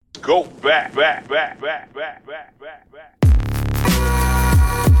go back.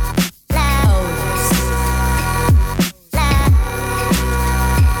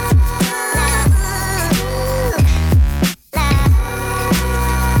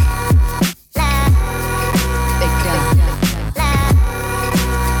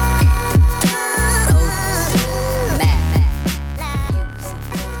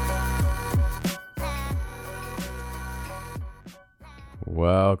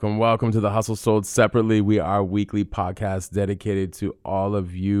 Welcome to the Hustle Sold Separately. We are a weekly podcast dedicated to all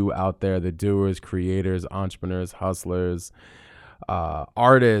of you out there, the doers, creators, entrepreneurs, hustlers,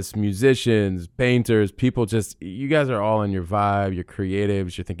 artists, musicians, painters, people you guys are all in your vibe, you're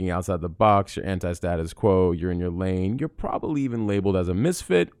creatives, you're thinking outside the box, you're anti-status quo, you're in your lane. You're probably even labeled as a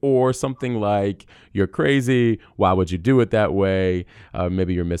misfit or something like you're crazy. Why would you do it that way?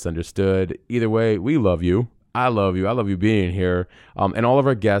 Maybe you're misunderstood. Either way, we love you. I love you. I love you being here. And all of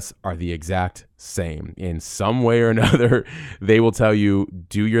our guests are the exact same. In some way or another, they will tell you,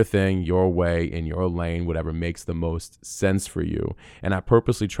 do your thing your way, in your lane, whatever makes the most sense for you. And I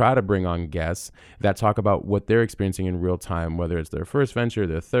purposely try to bring on guests that talk about what they're experiencing in real time, whether it's their first venture,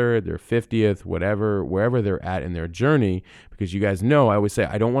 their third, their 50th, whatever, wherever they're at in their journey. Because you guys know, I always say,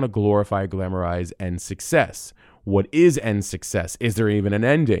 I don't want to glorify, glamorize end success. What is end success? Is there even an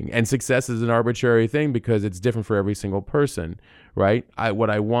ending? And success is an arbitrary thing because it's different for every single person, right?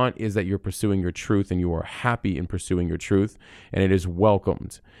 What I want is that you're pursuing your truth and you are happy in pursuing your truth and it is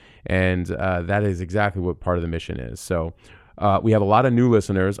welcomed. And that is exactly what part of the mission is. So we have a lot of new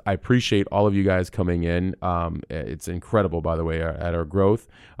listeners. I appreciate all of you guys coming in. It's incredible, by the way, at our growth.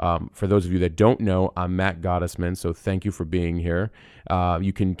 For those of you that don't know, I'm Matt Gottesman, so thank you for being here.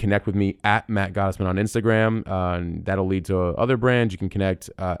 You can connect with me at Matt Gottesman on Instagram. And that'll lead to other brands. You can connect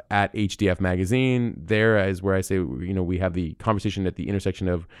at HDF Magazine. There is where I say, we have the conversation at the intersection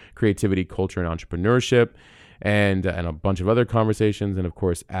of creativity, culture, and entrepreneurship, and a bunch of other conversations. And of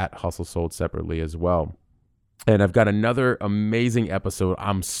course, at Hustle Sold Separately as well. And I've got another amazing episode.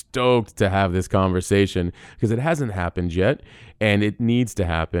 I'm stoked to have this conversation because it hasn't happened yet and it needs to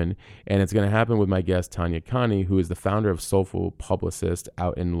happen. And it's going to happen with my guest, Tanya Kani, who is the founder of Soulful Publicist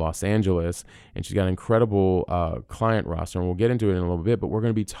out in Los Angeles. And she's got an incredible client roster. And we'll get into it in a little bit, but we're going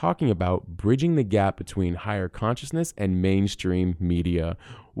to be talking about bridging the gap between higher consciousness and mainstream media.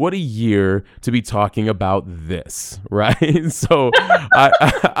 What a year to be talking about this, right? So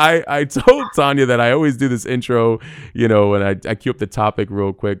I told Tanya that I always do this intro, and I cue up the topic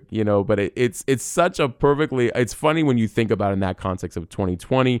real quick, but it's such a it's funny when you think about it in that context of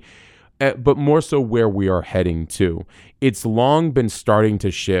 2020, but more so where we are heading to. It's long been starting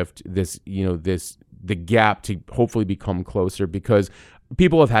to shift the gap to hopefully become closer because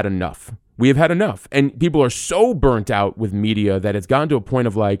people have had enough. We have had enough. And people are so burnt out with media that it's gotten to a point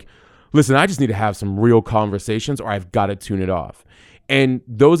of like, listen, I just need to have some real conversations or I've got to tune it off. And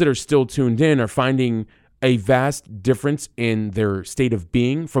those that are still tuned in are finding a vast difference in their state of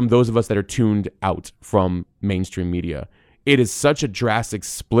being from those of us that are tuned out from mainstream media. It is such a drastic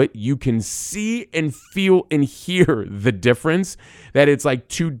split. You can see and feel and hear the difference that it's like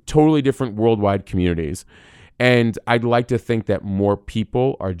two totally different worldwide communities. And I'd like to think that more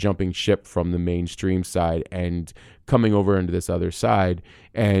people are jumping ship from the mainstream side and coming over into this other side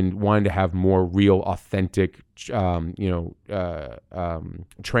and wanting to have more real, authentic,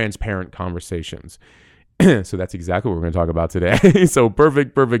 transparent conversations. So that's exactly what we're going to talk about today. So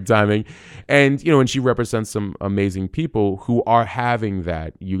perfect timing. And, and she represents some amazing people who are having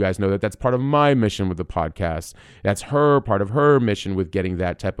that. You guys know that that's part of my mission with the podcast. That's part of her mission with getting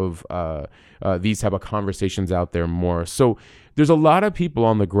that type of, these type of conversations out there more. So there's a lot of people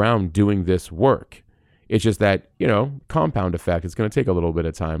on the ground doing this work. It's just that, compound effect. It's going to take a little bit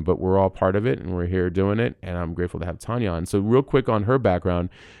of time, but we're all part of it and we're here doing it. And I'm grateful to have Tanya on. So real quick on her background,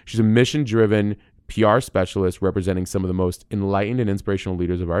 she's a mission-driven PR specialist representing some of the most enlightened and inspirational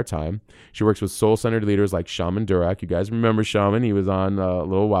leaders of our time. She works with soul-centered leaders like Shaman Durek. You guys remember Shaman? He was on a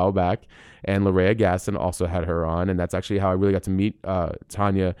little while back. And Larea Gaston also had her on. And that's actually how I really got to meet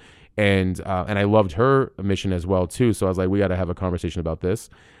Tanya. And I loved her mission as well, too. So I was like, we got to have a conversation about this.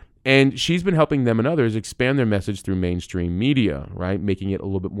 And she's been helping them and others expand their message through mainstream media, right? Making it a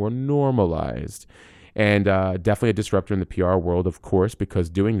little bit more normalized. And definitely a disruptor in the PR world, of course, because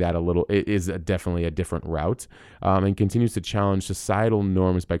doing that it is definitely a different route, and continues to challenge societal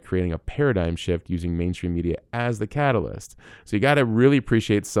norms by creating a paradigm shift using mainstream media as the catalyst. So you got to really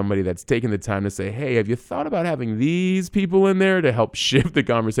appreciate somebody that's taking the time to say, hey, have you thought about having these people in there to help shift the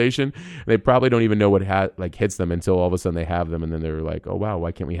conversation? They probably don't even know what hits them until all of a sudden they have them, and then they're like, oh, wow,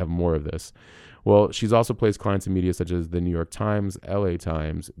 why can't we have more of this? Well, she's also placed clients in media such as the New York Times, LA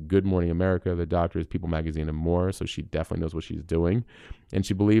Times, Good Morning America, The Doctors, People Magazine, and more. So she definitely knows what she's doing. And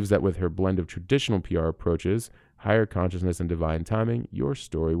she believes that with her blend of traditional PR approaches, higher consciousness, and divine timing, your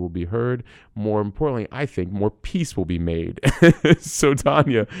story will be heard. More importantly, I think more peace will be made. So,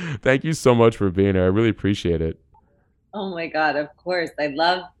 Tanya, thank you so much for being here. I really appreciate it. Oh my God, of course. I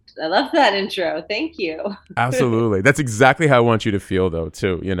love that intro. Thank you. Absolutely. That's exactly how I want you to feel, though,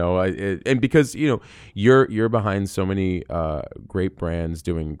 too. And because you're behind so many great brands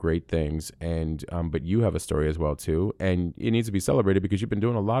doing great things, and but you have a story as well too, and it needs to be celebrated because you've been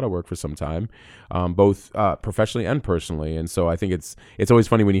doing a lot of work for some time, both professionally and personally. And so I think it's always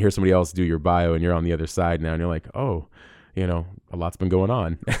funny when you hear somebody else do your bio and you're on the other side now, and you're like, oh, a lot's been going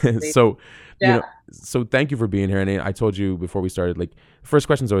on. So, Yeah. so thank you for being here. And I told you before we started, like, the first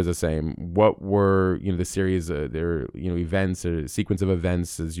question is always the same. What were, the series, their, events or sequence of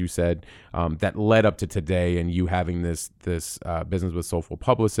events, as you said, that led up to today and you having this business with Soulful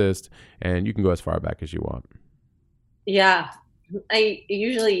Publicist? And you can go as far back as you want. Yeah. I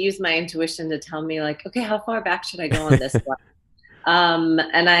usually use my intuition to tell me like, okay, how far back should I go on this one?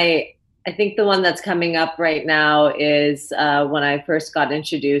 And I think the one that's coming up right now is when I first got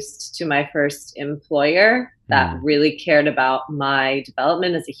introduced to my first employer that really cared about my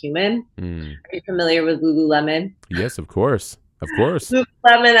development as a human. Are you familiar with Lululemon? Yes, of course. Of course.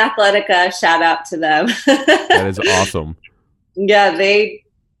 Lululemon Athletica, shout out to them. That is awesome. Yeah,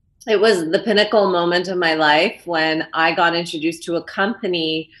 it was the pinnacle moment of my life when I got introduced to a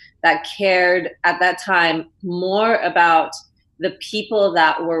company that cared at that time more about the people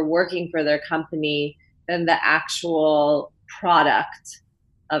that were working for their company than the actual product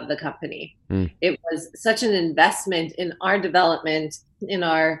of the company. It was such an investment in our development, in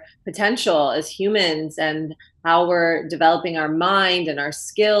our potential as humans, and how we're developing our mind and our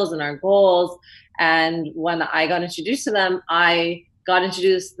skills and our goals. And when I got introduced to them, I got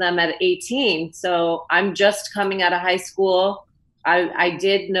introduced to them at 18. So I'm just coming out of high school. I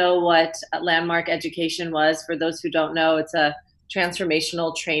did know what landmark education was. For those who don't know, it's a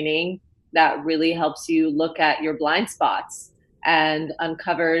transformational training that really helps you look at your blind spots and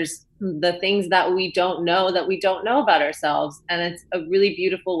uncovers the things that we don't know about ourselves. And it's a really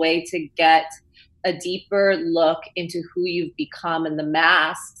beautiful way to get a deeper look into who you've become and the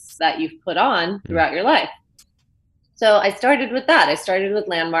masks that you've put on throughout your life. So I started with that. I started with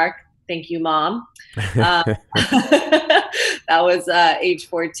Landmark. Thank you, Mom. That was age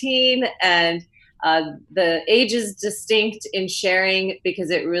 14. And the age is distinct in sharing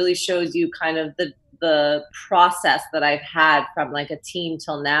because it really shows you kind of the process that I've had from like a teen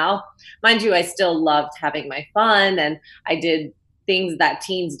till now. Mind you, I still loved having my fun, and I did things that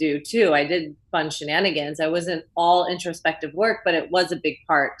teens do too. I did fun shenanigans. I wasn't all introspective work, but it was a big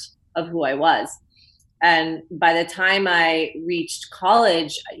part of who I was. And by the time I reached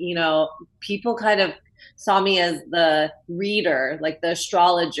college, people kind of saw me as the reader, like the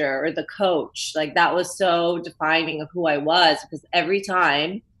astrologer or the coach. Like that was so defining of who I was, because every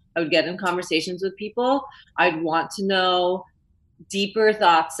time I would get in conversations with people, I'd want to know deeper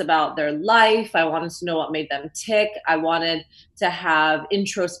thoughts about their life. I wanted to know what made them tick. I wanted to have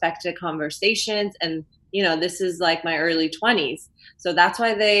introspective conversations. And, this is like my early 20s. So that's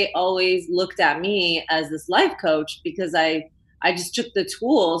why they always looked at me as this life coach, because I just took the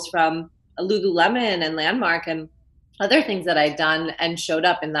tools from Lululemon and Landmark and other things that I'd done and showed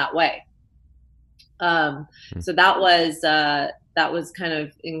up in that way. So that was kind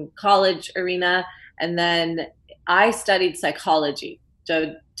of in college arena. And then I studied psychology.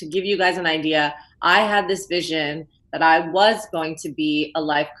 So to give you guys an idea, I had this vision that I was going to be a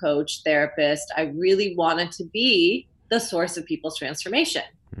life coach, therapist. I really wanted to be the source of people's transformation.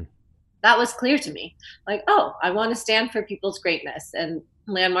 That was clear to me. Like, oh, I want to stand for people's greatness. And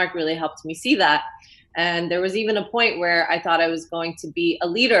Landmark really helped me see that. And there was even a point where I thought I was going to be a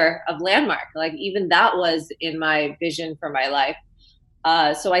leader of Landmark. Like even that was in my vision for my life.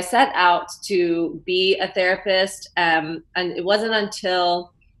 So I set out to be a therapist. And it wasn't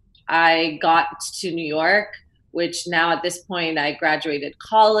until I got to New York, which now at this point I graduated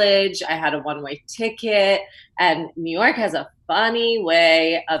college, I had a one-way ticket, and New York has a funny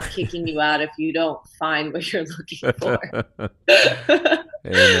way of kicking you out if you don't find what you're looking for.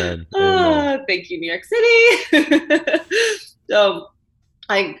 Amen. Amen. Thank you, New York City. So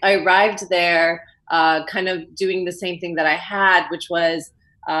I arrived there kind of doing the same thing that I had, which was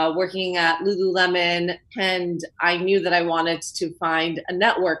working at Lululemon. And I knew that I wanted to find a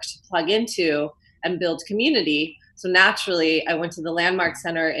network to plug into and build community. So naturally, I went to the Landmark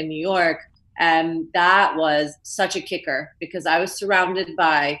Center in New York. And that was such a kicker because I was surrounded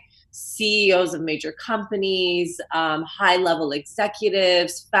by CEOs of major companies, high-level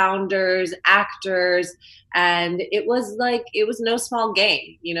executives, founders, actors, and it was no small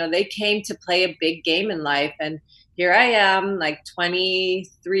game. They came to play a big game in life, and here I am, like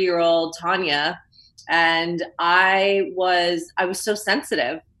 23-year-old Tanya, and I was so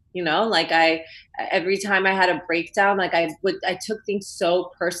sensitive. Like every time I had a breakdown, like I took things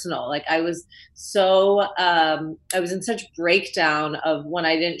so personal. Like I was in such breakdown of when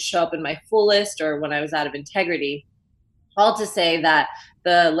I didn't show up in my fullest or when I was out of integrity. All to say that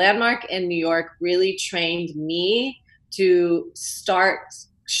the Landmark in New York really trained me to start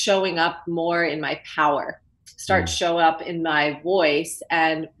showing up more in my power, start show up in my voice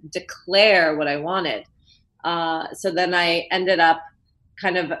and declare what I wanted. So then I ended up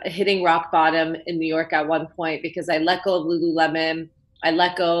kind of hitting rock bottom in New York at one point because I let go of Lululemon. I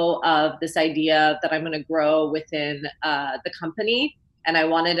let go of this idea that I'm going to grow within the company, and I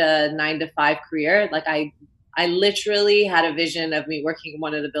wanted a 9-to-5 career. Like I literally had a vision of me working in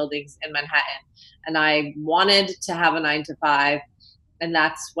one of the buildings in Manhattan, and I wanted to have a 9-to-5, and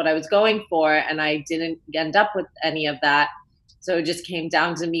that's what I was going for. And I didn't end up with any of that. So it just came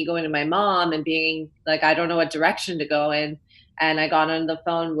down to me going to my mom and being like, I don't know what direction to go in. And I got on the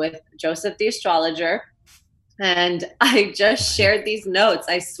phone with Joseph the astrologer, and I just shared these notes.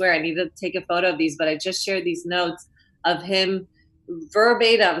 I swear I need to take a photo of these, but I just shared these notes of him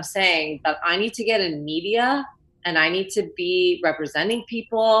verbatim saying that I need to get in media and I need to be representing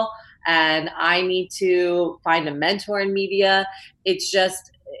people and I need to find a mentor in media. It's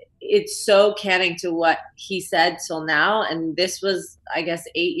so canning to what he said till now. And this was, I guess,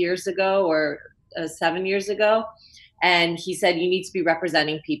 8 years ago or 7 years ago. And he said, you need to be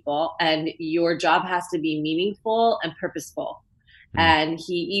representing people and your job has to be meaningful and purposeful. And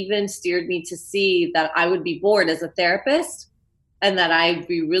he even steered me to see that I would be bored as a therapist and that I'd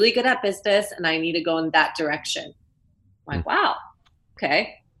be really good at business and I need to go in that direction. I'm like, wow,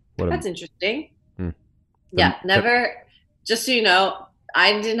 okay, that's interesting. Yeah, never, just so you know,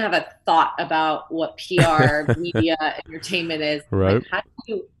 I didn't have a thought about what PR, media, entertainment is. Right.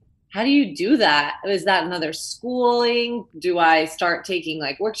 Like, how do you do that? Is that another schooling? Do I start taking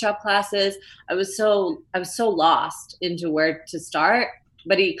like workshop classes? I was so lost into where to start,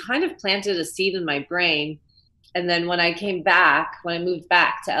 but he kind of planted a seed in my brain. And then when I moved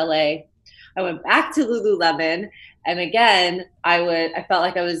back to LA, I went back to Lululemon. And again, I felt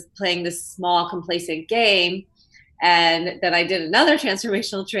like I was playing this small complacent game. And then I did another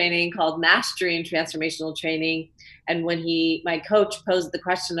transformational training called Mastery in Transformational Training. And when my coach posed the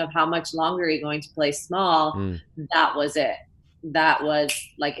question of how much longer are you going to play small, that was it. That was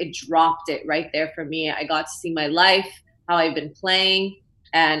like, it dropped it right there for me. I got to see my life, how I've been playing,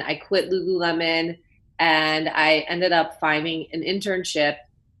 and I quit Lululemon and I ended up finding an internship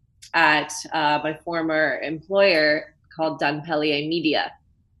at my former employer called Dunn Pellier Media,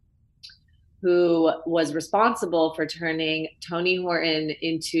 who was responsible for turning Tony Horton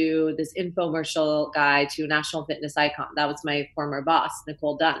into this infomercial guy to a national fitness icon. That was my former boss,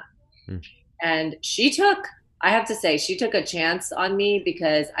 Nicole Dunn. And I have to say, she took a chance on me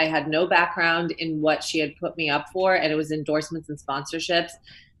because I had no background in what she had put me up for, and it was endorsements and sponsorships.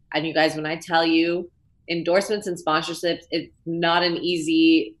 And you guys, when I tell you, endorsements and sponsorships, it's not an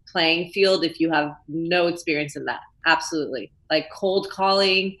easy playing field if you have no experience in that. Absolutely. Like cold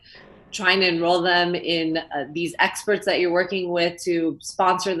calling, trying to enroll them in these experts that you're working with to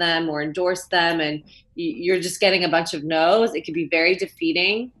sponsor them or endorse them, and you're just getting a bunch of no's. It can be very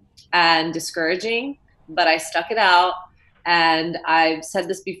defeating and discouraging, but I stuck it out. And I've said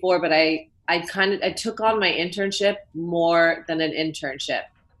this before, but I took on my internship more than an internship.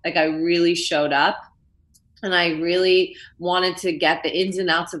 Like I really showed up. And I really wanted to get the ins and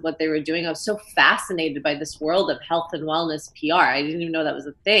outs of what they were doing. I was so fascinated by this world of health and wellness PR. I didn't even know that was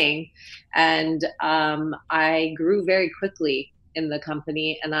a thing. And I grew very quickly in the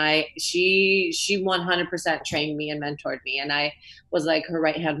company. And she 100% trained me and mentored me. And I was like her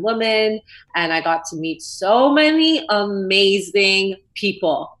right-hand woman. And I got to meet so many amazing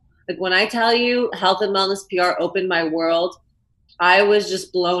people. Like when I tell you Health and Wellness PR opened my world, I was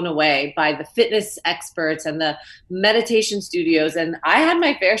just blown away by the fitness experts and the meditation studios. And I had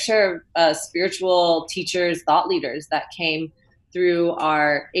my fair share of spiritual teachers, thought leaders that came through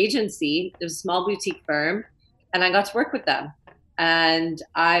our agency. It was a small boutique firm, and I got to work with them. And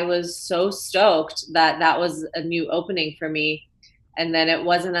I was so stoked that that was a new opening for me. And then it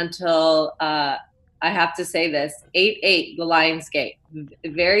wasn't until, I have to say this, 8/8, the Lionsgate, a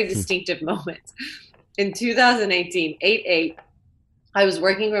very distinctive moment. In 2018, 8/8, I was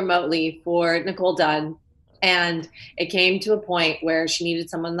working remotely for Nicole Dunn, And it came to a point where she needed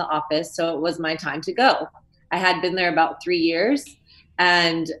someone in the office. So it was my time to go. I had been there about 3 years,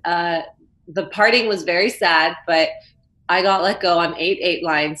 and the parting was very sad, but I got let go on 8-8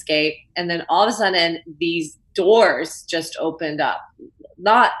 Lionsgate. And then all of a sudden, these doors just opened up.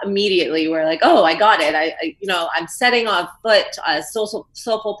 Not immediately, we're like, oh, I got it. I'm setting on foot a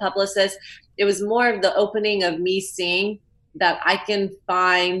soulful publicist. It was more of the opening of me seeing that I can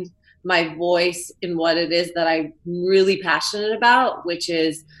find my voice in what it is that I'm really passionate about, which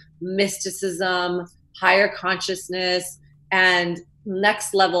is mysticism, higher consciousness, and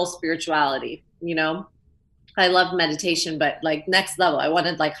next level spirituality. I love meditation, but like next level, I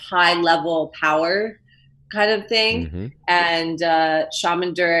wanted like high level power kind of thing. Mm-hmm. And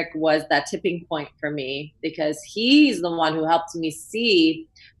Shaman Durek was that tipping point for me, because he's the one who helped me see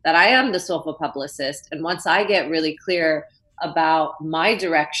that I am the soulful publicist. And once I get really clear about my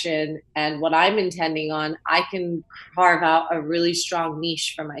direction and what I'm intending on, I can carve out a really strong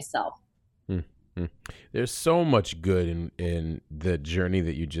niche for myself. Mm-hmm. There's so much good in the journey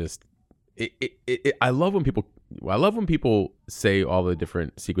that you just. I love when people say all the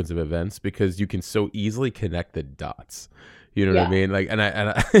different sequence of events, because you can so easily connect the dots. You know what I mean? Like, and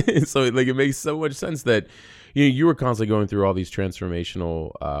I so like it makes so much sense that you were constantly going through all these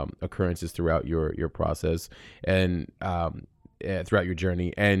transformational occurrences throughout your process and throughout your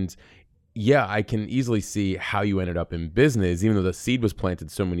journey. And yeah, I can easily see how you ended up in business, even though the seed was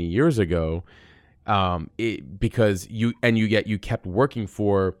planted so many years ago. Because you kept working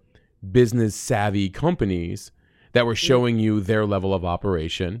for business savvy companies that were showing you their level of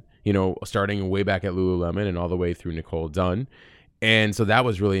operation, starting way back at Lululemon and all the way through Nicole Dunn. And so that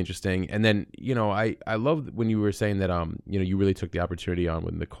was really interesting. And then, I love when you were saying that, you really took the opportunity on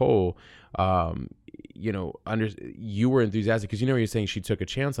with Nicole. You were enthusiastic because, you're saying she took a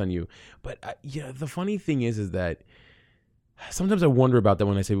chance on you. But, the funny thing is that sometimes I wonder about that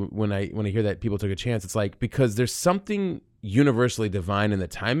when I hear that people took a chance. It's like, because there's something universally divine in the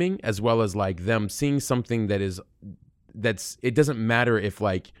timing, as well as like them seeing something that's it doesn't matter if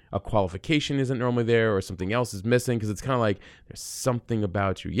like a qualification isn't normally there or something else is missing, because it's kind of like there's something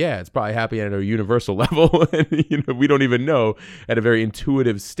about you. Yeah, it's probably happening at a universal level, and we don't even know, at a very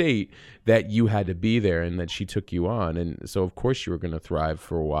intuitive state, that you had to be there and that she took you on. And so of course you were going to thrive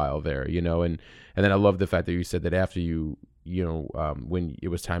for a while there, and then I love the fact that you said that after you when it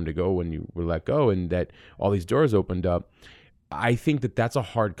was time to go, when you were let go, and that all these doors opened up. I think that that's a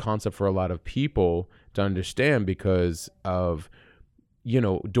hard concept for a lot of people to understand, because of,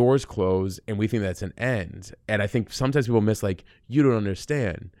 doors close and we think that's an end. And I think sometimes people miss, like, you don't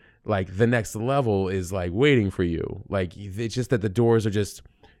understand. Like, the next level is like waiting for you. Like, it's just that the doors are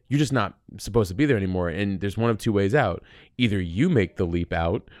you're just not supposed to be there anymore. And there's one of two ways out. Either you make the leap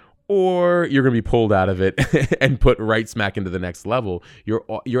out, or you're going to be pulled out of it and put right smack into the next level.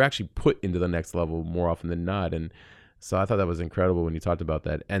 You're actually put into the next level more often than not. And so I thought that was incredible when you talked about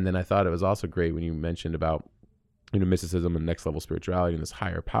that. And then I thought it was also great when you mentioned about, mysticism and next level spirituality and this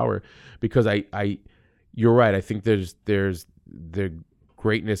higher power, because you're right. I think there's the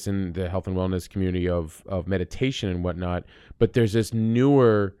greatness in the health and wellness community of meditation and whatnot, but there's this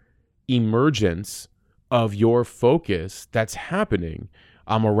newer emergence of your focus that's happening.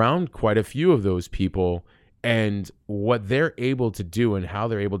 I'm around quite a few of those people, and what they're able to do and how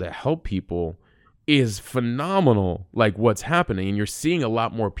they're able to help people is phenomenal. Like, what's happening, and you're seeing a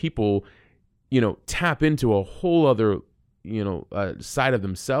lot more people, tap into a whole other, side of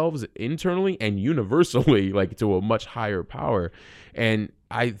themselves internally and universally, like to a much higher power. And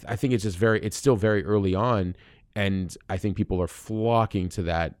I think it's still very early on, and I think people are flocking to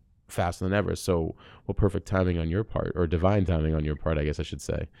that faster than ever. So, well, perfect timing on your part, or divine timing on your part, I guess I should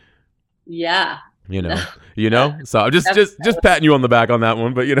say. Yeah. So I'm just patting you on the back on that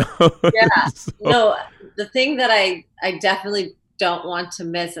one, but Yeah. So. No, the thing that I definitely don't want to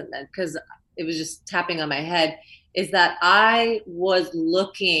miss, and because it was just tapping on my head, is that I was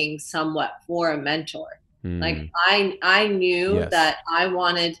looking somewhat for a mentor. Like, I knew that I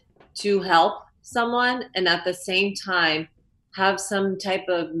wanted to help someone, and at the same time have some type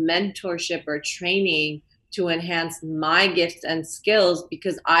of mentorship or training to enhance my gifts and skills,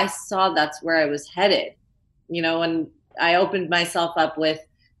 because I saw that's where I was headed. When I opened myself up with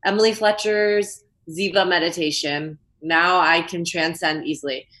Emily Fletcher's Ziva meditation, now I can transcend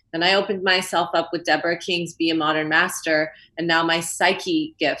easily. Then I opened myself up with Deborah King's Be a Modern Master, and now my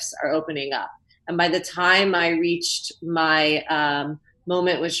psyche gifts are opening up. And by the time I reached my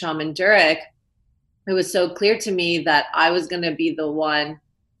moment with Shaman Durek, it was so clear to me that I was going to be the one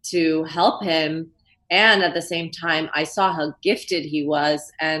to help him. And at the same time, I saw how gifted he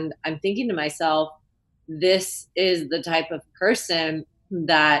was. And I'm thinking to myself, this is the type of person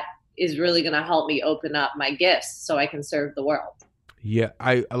that is really going to help me open up my gifts so I can serve the world. Yeah,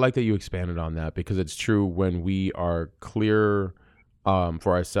 I like that you expanded on that, because it's true. When we are clear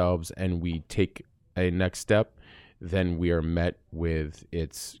for ourselves and we take a next step, then we are met with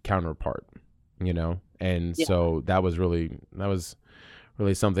its counterpart, you know? And Yeah. so that was really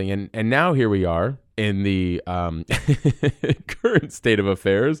something. And now here we are in the current state of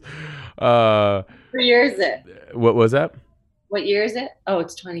affairs. Uh, What year is it? what was that? What year is it? Oh,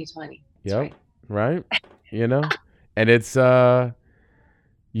 it's 2020. That's Yep. right. Right. You know, and it's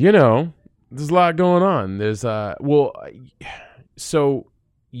you know, there's a lot going on. There's so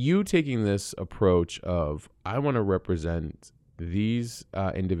you taking this approach of, I want to represent these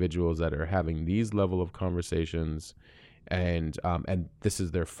individuals that are having these level of conversations, and this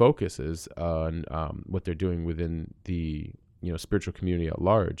is their focus is on what they're doing within the spiritual community at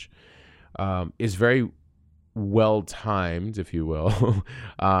large, is very well timed, if you will.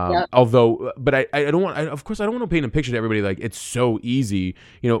 Yep. Although, but I don't want. Of course, I don't want to paint a picture to everybody like it's so easy.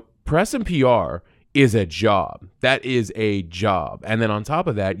 Press and PR is a job. That is a job, and then on top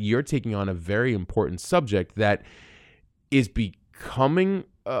of that, you're taking on a very important subject that is becoming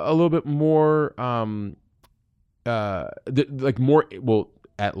a little bit more, like more. Well,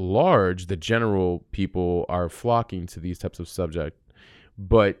 at large, the general people are flocking to these types of subjects.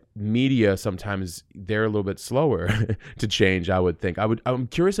 But media, sometimes they're a little bit slower to change, I would think. I'm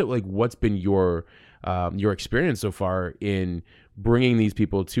curious at like what's been your experience so far in bringing these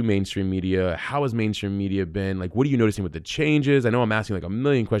people to mainstream media. How has mainstream media been? Like, what are you noticing with the changes? I know I'm asking like a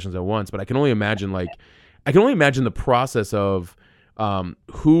million questions at once, but I can only imagine the process of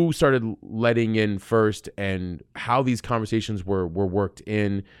who started letting in first and how these conversations were worked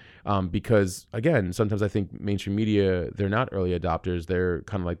in. Because again, sometimes I think mainstream media, they're not early adopters. They're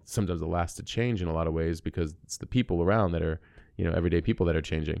kind of like sometimes the last to change in a lot of ways, because it's the people around that are, everyday people that are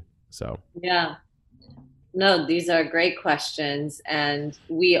changing. So, Yeah. No, these are great questions. And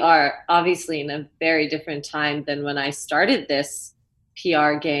we are obviously in a very different time than when I started this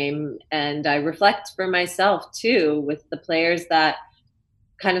PR game. And I reflect for myself too, with the players that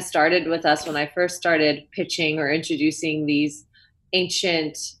kind of started with us when I first started pitching or introducing these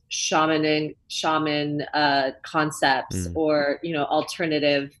ancient shaman concepts, mm, or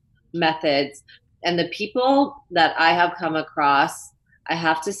alternative methods. And the people that I have come across, I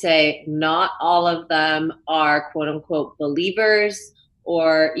have to say, not all of them are quote unquote believers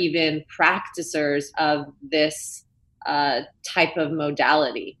or even practicers of this type of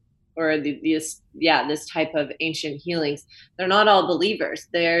modality, or this type of ancient healings. They're not all believers.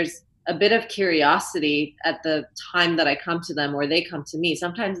 There's a bit of curiosity at the time that I come to them or they come to me.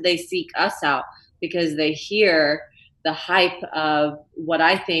 Sometimes they seek us out because they hear the hype of what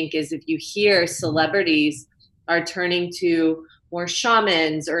I think is, if you hear celebrities are turning to more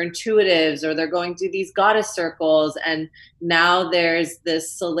shamans or intuitives, or they're going through these goddess circles, and now there's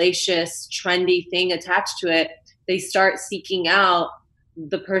this salacious, trendy thing attached to it, they start seeking out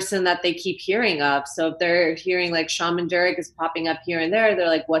the person that they keep hearing of. So if they're hearing like Shaman Durek is popping up here and there, they're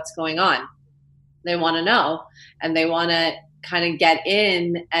like, what's going on? They want to know, and they want to kind of get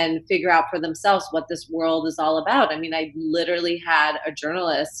in and figure out for themselves what this world is all about. I mean, I literally had a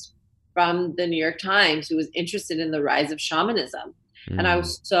journalist from the New York Times who was interested in the rise of shamanism. And I mm,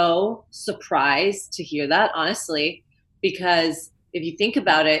 was so surprised to hear that, honestly, because if you think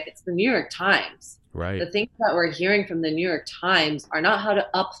about it, it's the New York Times. right. The things that we're hearing from the New York Times are not how to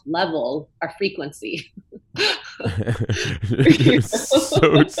up level our frequency.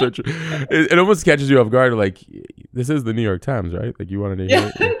 So true. It almost catches you off guard. Like, this is the New York Times, right? Like, you wanted to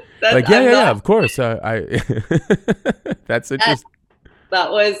hear Yeah, it. Like, yeah, I'm yeah, not. yeah. Of course. I. That's And interesting.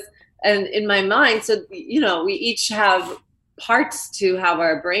 that was, and in my mind, so we each have parts to how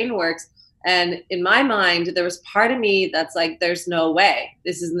our brain works. And in my mind, there was part of me that's like, there's no way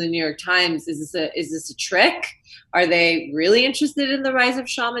this is in the New York Times. Is this a trick? Are they really interested in the rise of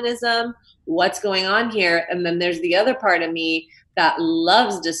shamanism? What's going on here? And then there's the other part of me that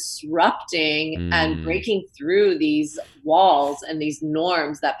loves disrupting and Mm, breaking through these walls and these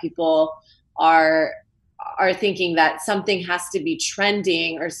norms that people are are thinking that something has to be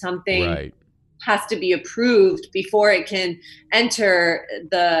trending or something right. has to be approved before it can enter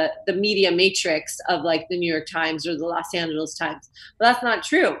the media matrix of like the New York Times or the Los Angeles Times. But that's not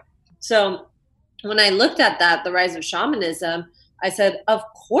true. So when I looked at that, the rise of shamanism, I said, of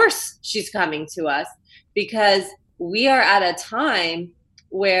course she's coming to us, because we are at a time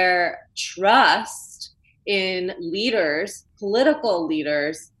where trust in leaders, political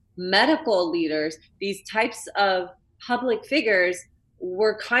leaders, medical leaders, these types of public figures,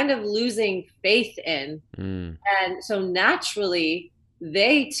 we're kind of losing faith in. Mm. And so naturally,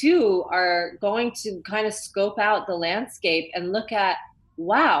 they too are going to kind of scope out the landscape and look at,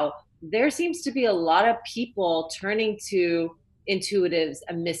 wow, there seems to be a lot of people turning to intuitives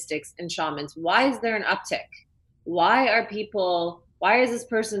and mystics and shamans. Why is there an uptick? Why is this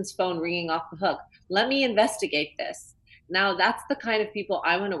person's phone ringing off the hook? Let me investigate this. Now, that's the kind of people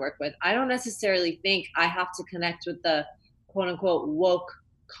I want to work with. I don't necessarily think I have to connect with the quote unquote woke,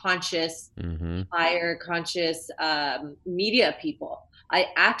 conscious, Mm-hmm. higher conscious media people. I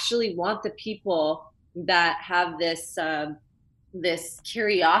actually want the people that have this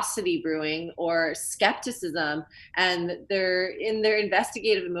curiosity brewing or skepticism, and they're in their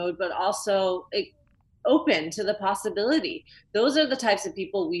investigative mode, but also open to the possibility. Those are the types of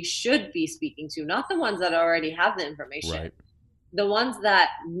people we should be speaking to, not the ones that already have the information. Right. The ones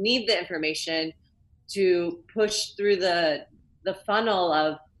that need the information to push through the funnel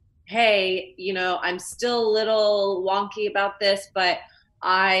of, hey, I'm still a little wonky about this, but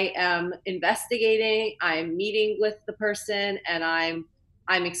I am investigating, I'm meeting with the person, and I'm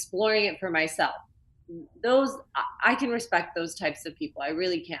exploring it for myself. Those, I can respect those types of people. I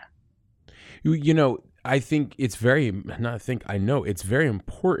really can. I think it's very, not I think, I know it's very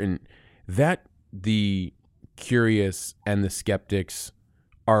important that the curious and the skeptics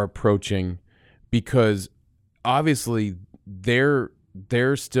are approaching, because obviously they're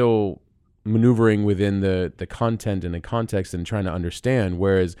still maneuvering within the content and the context and trying to understand.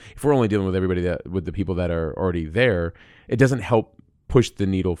 Whereas if we're only dealing with with the people that are already there, it doesn't help push the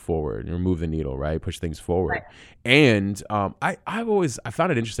needle forward or move the needle, right? Push things forward. Right. And I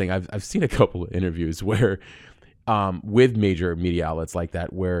found it interesting. I've seen a couple of interviews where with major media outlets like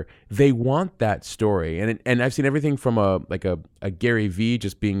that, where they want that story, and I've seen everything from a Gary Vee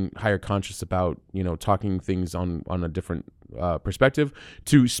just being higher conscious about talking things on a different perspective,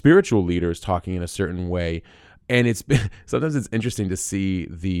 to spiritual leaders talking in a certain way. And sometimes it's interesting to see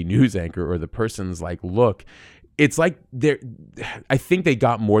the news anchor or the person's look. It's like I think they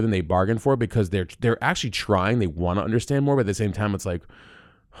got more than they bargained for, because they're actually trying. They want to understand more, but at the same time, it's like,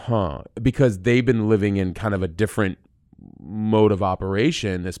 because they've been living in kind of a different mode of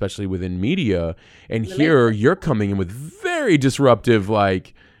operation, especially within media. And here you're coming in with very disruptive,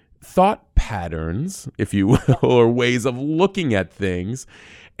 thought patterns, if you will, or ways of looking at things.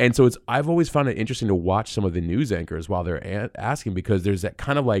 And so I've always found it interesting to watch some of the news anchors while they're asking, because there's that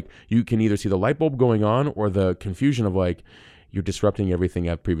kind of you can either see the light bulb going on or the confusion of you're disrupting everything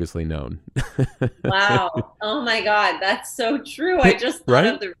I've previously known. Wow. Oh my God. That's so true. I just thought Right?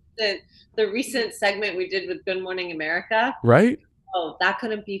 of the recent segment we did with Good Morning America. Right? Oh, that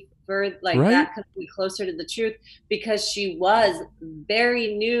couldn't be further, Right? that couldn't be closer to the truth, because she was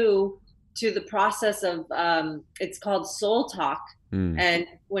very new to the process of, it's called soul talk. And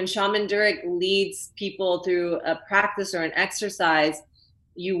when Shaman Durek leads people through a practice or an exercise,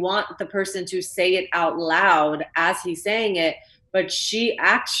 you want the person to say it out loud as he's saying it. But she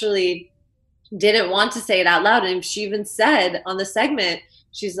actually didn't want to say it out loud. And she even said on the segment,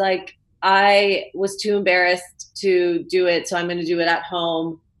 she's like, I was too embarrassed to do it, so I'm going to do it at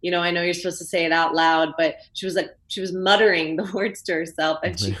home. I know you're supposed to say it out loud, but she was muttering the words to herself,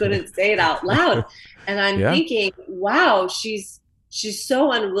 and she couldn't say it out loud. And I'm thinking, wow, she's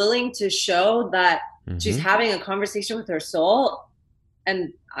so unwilling to show that she's having a conversation with her soul.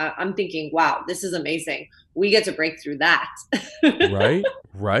 And I'm thinking, wow, this is amazing. We get to break through that. Right.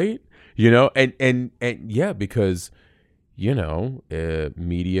 And yeah, because,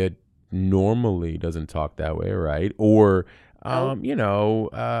 media normally doesn't talk that way, right? Or,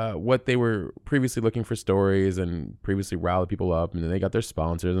 what they were previously looking for stories and previously rallied people up, and then they got their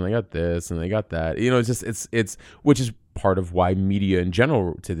sponsors and they got this and they got that. It's which is part of why media in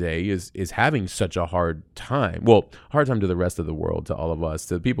general today is having such a hard time. Well, hard time to the rest of the world, to all of us,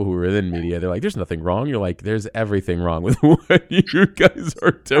 to the people who are in media. They're like, there's nothing wrong. You're like, there's everything wrong with what you guys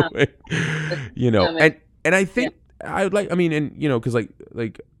are doing. And I think because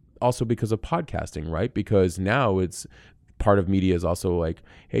also because of podcasting, right? Because now it's part of media is also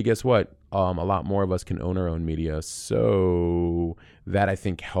hey, guess what? A lot more of us can own our own media. So that, I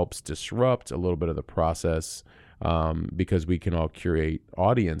think, helps disrupt a little bit of the process, because we can all curate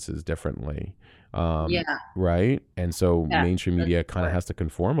audiences differently. Right? And so mainstream media kind of has to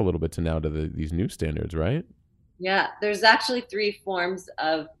conform a little bit to these new standards, right? Yeah, there's actually 3 forms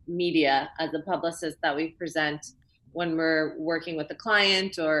of media as a publicist that we present when we're working with a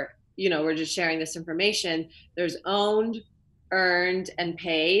client, or we're just sharing this information. There's owned, earned, and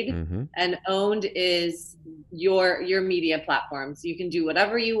paid. And owned is your media platforms. You can do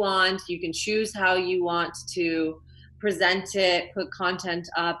whatever you want. You can choose how you want to present it, put content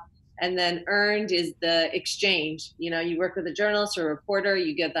up, and then earned is the exchange. You work with a journalist or a reporter,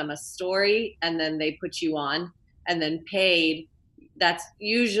 you give them a story, and then they put you on. And then paid, that's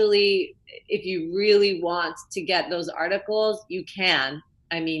usually, if you really want to get those articles, you can.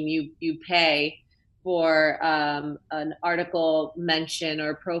 I mean, you pay for an article mention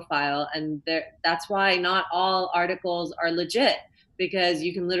or profile, and that's why not all articles are legit, because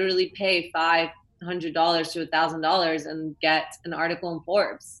you can literally pay $500 to $1,000 and get an article in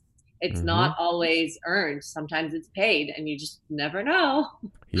Forbes. It's not always earned. Sometimes it's paid, and you just never know.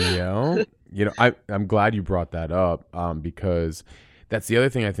 I'm glad you brought that up, because that's the other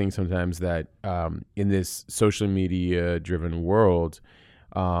thing I think sometimes, that in this social media driven world,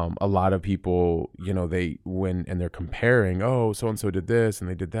 a lot of people, they're comparing, oh, so and so did this and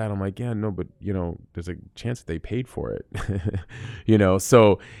they did that. I'm like, yeah, no, but there's a chance that they paid for it.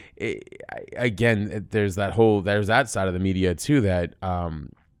 So again, there's that side of the media too, that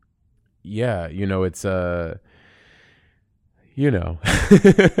it's I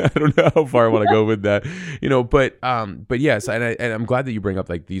don't know how far I want to go with that, but yes, and I'm glad that you bring up,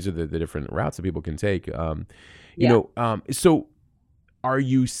 like, these are the different routes that people can take. So are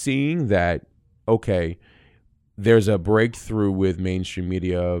you seeing that, okay, there's a breakthrough with mainstream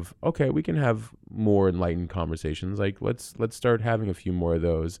media of, okay, we can have more enlightened conversations, like let's start having a few more of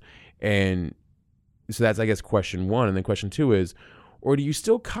those? And so that's, I guess, question one. And then question two is, or do you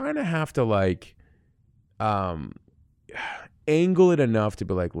still kind of have to, like, angle it enough to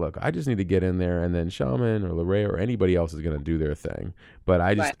be like, look, I just need to get in there, and then Shaman or Larea or anybody else is going to do their thing, but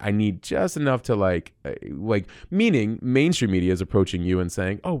I need just enough to, like, meaning mainstream media is approaching you and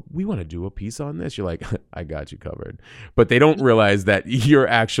saying, oh, we want to do a piece on this. You're like, I got you covered. But they don't realize that you're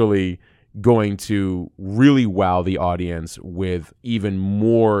actually going to really wow the audience with even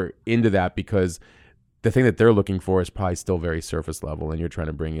more into that, because the thing that they're looking for is probably still very surface level, and you're trying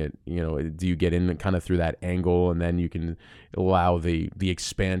to bring it, do you get in kind of through that angle, and then you can allow the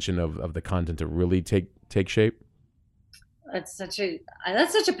expansion of the content to really take shape? That's such a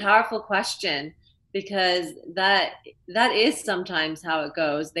powerful question, because that is sometimes how it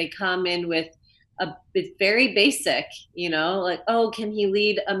goes. They come in with it's very basic, like, oh, can he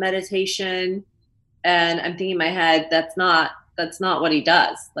lead a meditation? And I'm thinking in my head, that's not what he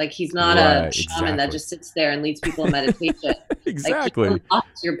does. Like, he's not a shaman that just sits there and leads people in meditation. Exactly. Like, he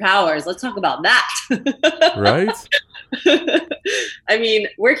unlocks your powers. Let's talk about that. Right. I mean,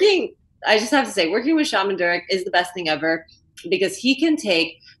 I just have to say, working with Shaman Durek is the best thing ever, because he can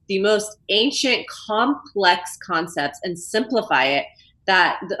take the most ancient, complex concepts and simplify it,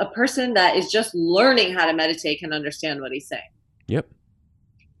 that a person that is just learning how to meditate can understand what he's saying. Yep.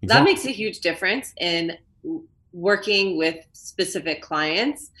 Exactly. That makes a huge difference in working with specific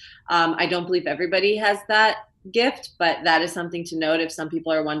clients. I don't believe everybody has that gift, but that is something to note. If some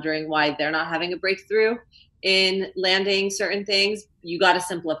people are wondering why they're not having a breakthrough in landing certain things, you got to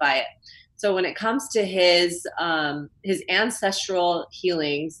simplify it. So when it comes to his ancestral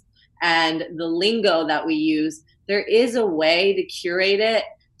healings and the lingo that we use, there is a way to curate it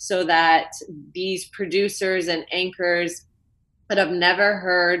so that these producers and anchors that have never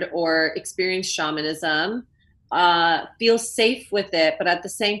heard or experienced shamanism feel safe with it, but at the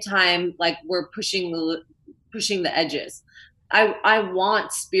same time, like, we're pushing the edges. I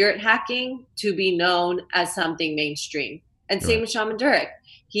want spirit hacking to be known as something mainstream. And same with Shaman Durek.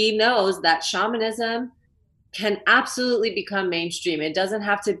 He knows that shamanism can absolutely become mainstream. It doesn't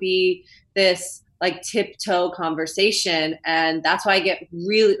have to be this, like, tiptoe conversation. And that's why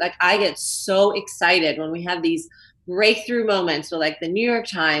I get so excited when we have these breakthrough moments with, like, the New York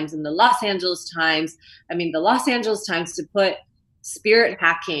Times and the Los Angeles Times. I mean, the Los Angeles Times to put spirit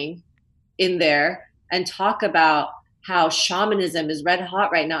hacking in there and talk about how shamanism is red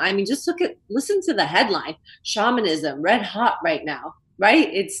hot right now. I mean, just listen to the headline: shamanism red hot right now, right?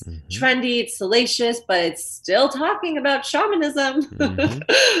 It's trendy, it's salacious, but it's still talking about shamanism.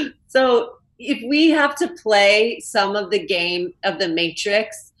 So if we have to play some of the game of the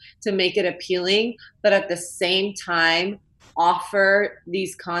Matrix to make it appealing, but at the same time offer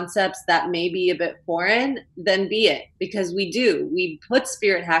these concepts that may be a bit foreign, then be it. Because we put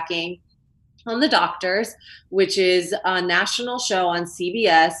spirit hacking on The Doctors, which is a national show on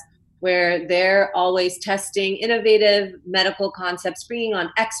CBS, where they're always testing innovative medical concepts, bringing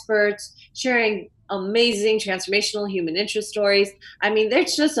on experts, sharing amazing transformational human interest stories. I mean,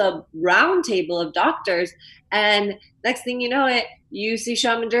 there's just a round table of doctors, and next thing you know it, you see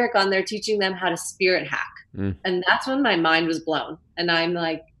Shaman Durek on there teaching them how to spirit hack. And that's when my mind was blown. And I'm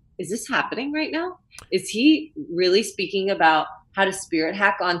like, is this happening right now? Is he really speaking about how to spirit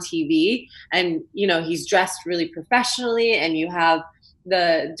hack on TV. And, he's dressed really professionally, and you have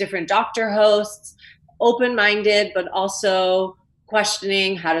the different doctor hosts, open-minded, but also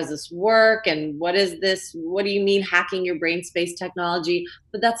questioning, how does this work? And what is this? What do you mean hacking your brain space technology?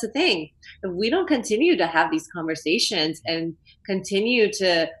 But that's the thing. If we don't continue to have these conversations and continue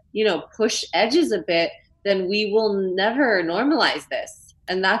to, push edges a bit, then we will never normalize this.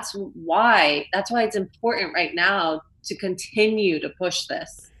 And that's why it's important right now to continue to push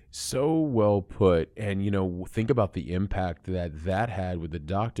this. So well put. And, think about the impact that had with the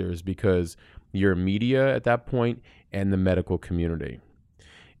doctors, because you're media at that point and the medical community.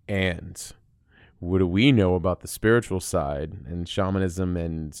 And what do we know about the spiritual side and shamanism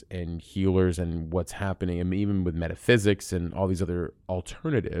and healers and what's happening? I mean, even with metaphysics and all these other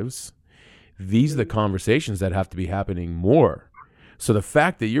alternatives, these are the conversations that have to be happening more. So the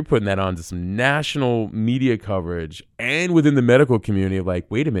fact that you're putting that onto some national media coverage and within the medical community of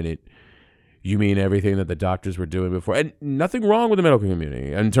like, wait a minute, you mean everything that the doctors were doing before? And nothing wrong with the medical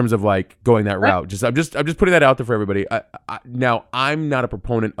community in terms of like going that route. I'm just putting that out there for everybody. Now, I'm not a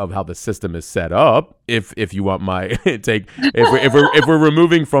proponent of how the system is set up. If you want my take, if we're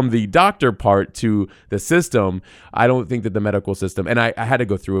removing from the doctor part to the system, I don't think that the medical system. And I had to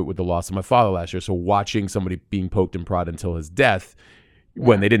go through it with the loss of my father last year. So watching somebody being poked and prodded until his death.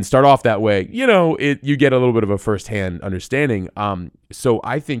 When they didn't start off that way, you get a little bit of a firsthand understanding. So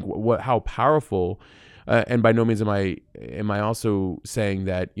I think how powerful, and by no means am I also saying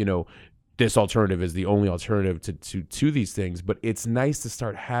that this alternative is the only alternative to these things, but it's nice to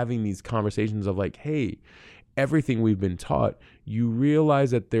start having these conversations of like, hey, everything we've been taught, you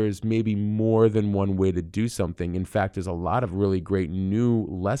realize that there's maybe more than one way to do something. In fact, there's a lot of really great new,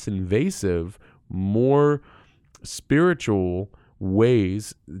 less invasive, more spiritual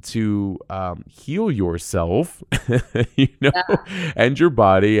ways to heal yourself, and your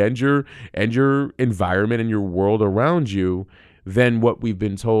body and your environment and your world around you than what we've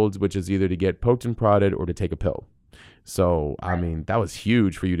been told, which is either to get poked and prodded or to take a pill. So, I mean, that was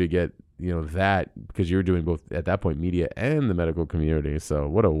huge for you to get, that, because you're doing both at that point, media and the medical community. So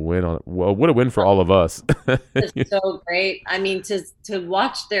what a win for all of us. It's so great. I mean, to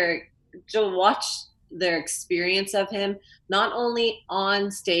watch their experience of him, not only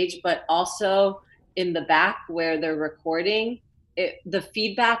on stage, but also in the back where they're recording. The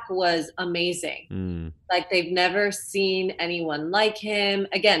feedback was amazing. Like they've never seen anyone like him.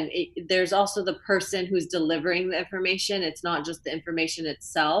 Again, there's also the person who's delivering the information. It's not just the information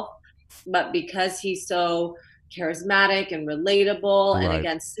itself, but because he's so charismatic and relatable, Right. and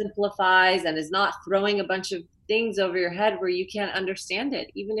again, simplifies and is not throwing a bunch of things over your head where you can't understand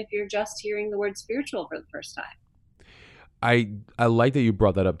it, even if you're just hearing the word spiritual for the first time. I like that you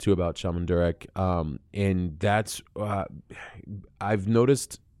brought that up too about Shaman Durek, and that's I've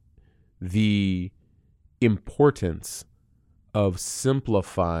noticed the importance of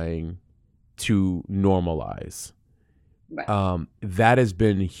simplifying to normalize. Right. That has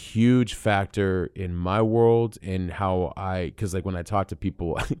been a huge factor in my world, and how because like when I talk to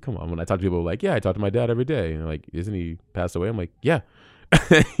people, when I talk to people like, yeah, I talk to my dad every day, and like, isn't he passed away? I'm like, yeah.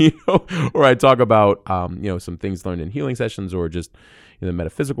 Or I talk about some things learned in healing sessions, or just in the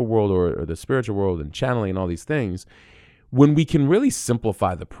metaphysical world, or the spiritual world, and channeling and all these things. When we can really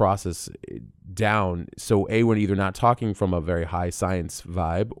simplify the process down, so we're either not talking from a very high science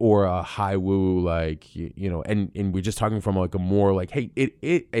vibe or a high woo, like, and we're just talking from like a more like, hey,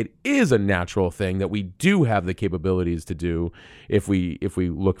 it is a natural thing that we do have the capabilities to do if we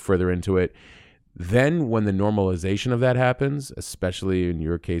look further into it. Then when the normalization of that happens, especially in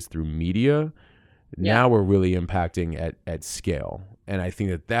your case through media, now we're really impacting at scale. And I think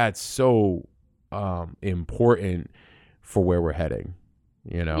that that's so important for where we're heading,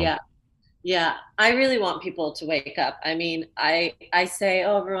 Yeah, I really want people to wake up. I mean, I say,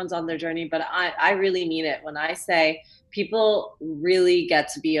 oh, everyone's on their journey, but I really mean it when I say people really get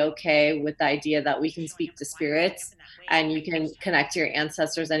to be okay with the idea that we can speak to spirits and you can connect to your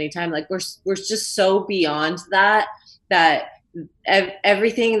ancestors anytime. Like we're just so beyond that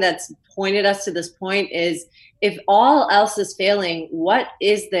everything that's pointed us to this point is, if all else is failing, what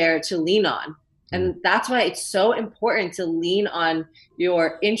is there to lean on? And that's why it's so important to lean on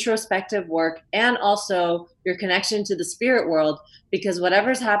your introspective work and also your connection to the spirit world, because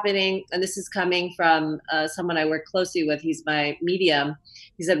whatever's happening, and this is coming from someone I work closely with, he's my medium.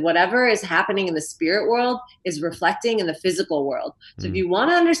 He said, whatever is happening in the spirit world is reflecting in the physical world. So if you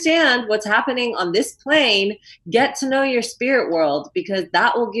want to understand what's happening on this plane, get to know your spirit world, because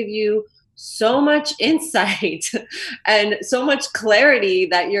that will give you so much insight and so much clarity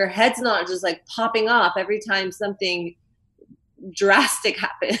that your head's not just like popping off every time something drastic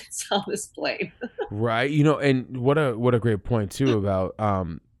happens on this plane. Right. You know, and what a great point too about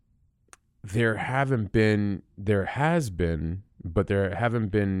there has been, but there haven't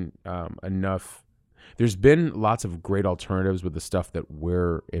been enough. There's been lots of great alternatives with the stuff that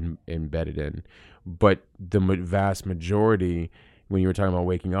we're embedded in, but the vast majority, when you were talking about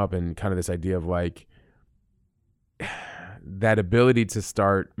waking up and kind of this idea of like that ability to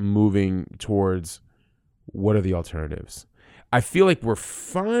start moving towards what are the alternatives. I feel like we're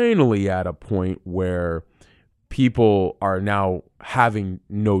finally at a point where people are now having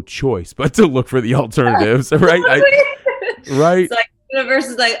no choice but to look for the alternatives, right? Right. It's like the universe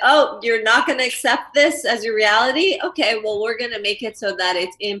is like, oh, you're not going to accept this as your reality? Okay, well, we're going to make it so that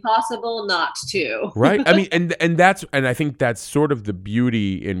it's impossible not to. Right. I mean, and I think that's sort of the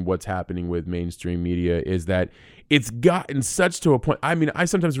beauty in what's happening with mainstream media is that it's gotten such to a point. I mean, I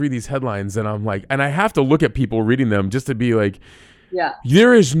sometimes read these headlines and I'm like, and I have to look at people reading them just to be like, yeah,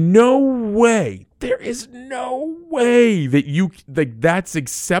 there is no way that you like that's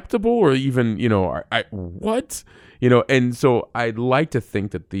acceptable or even, you know, what, you know. And so I'd like to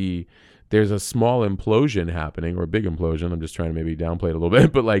think that there's a small implosion happening or a big implosion. I'm just trying to maybe downplay it a little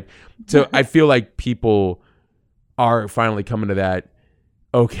bit, but like, so I feel like people are finally coming to that.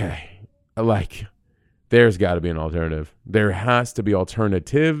 Okay, like there's got to be an alternative. There has to be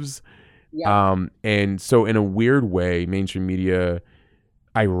alternatives. yeah. And so in a weird way, mainstream media,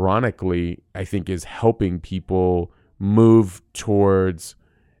 ironically, I think is helping people move towards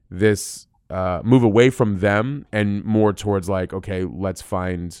this, move away from them and more towards like, okay, let's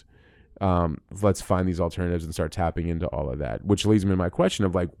find these alternatives and start tapping into all of that, which leads me to my question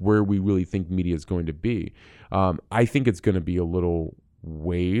of like where we really think media is going to be. I think it's going to be a little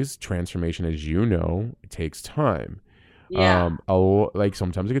ways. Transformation, as you know, it takes time. Yeah. Like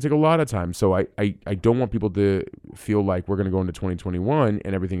sometimes it can take a lot of time. So I don't want people to feel like we're going to go into 2021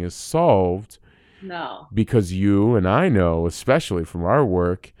 and everything is solved. No. Because you and I know, especially from our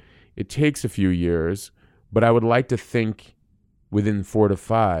work, it takes a few years. But I would like to think within 4 to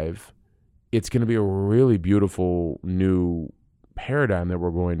 5, it's going to be a really beautiful new paradigm that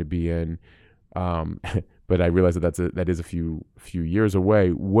we're going to be in. But I realize that is a few years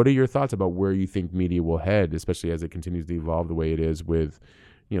away. What are your thoughts about where you think media will head, especially as it continues to evolve the way it is with,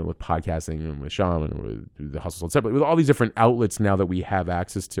 you know, with podcasting and with Shaman and with the Hustle Sold Separately, with all these different outlets now that we have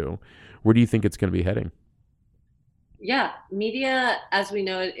access to? Where do you think it's going to be heading? Yeah, media, as we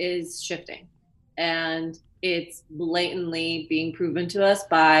know it, is shifting, and it's blatantly being proven to us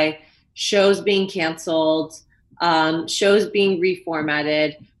by shows being canceled, shows being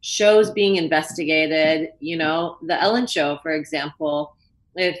reformatted, shows being investigated. You know, the Ellen Show, for example.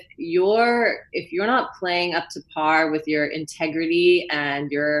 If you're not playing up to par with your integrity and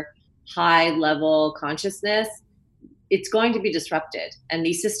your high level consciousness, it's going to be disrupted, and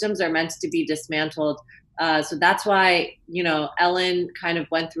these systems are meant to be dismantled. So that's why, you know, Ellen kind of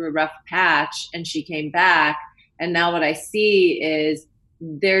went through a rough patch and she came back. And now what I see is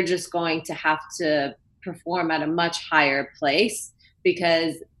they're just going to have to perform at a much higher place,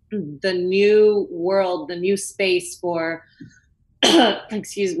 because the new world, the new space for,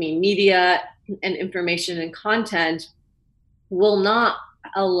 excuse me, media and information and content will not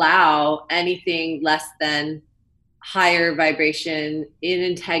allow anything less than higher vibration in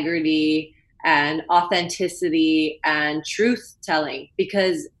integrity and authenticity and truth telling.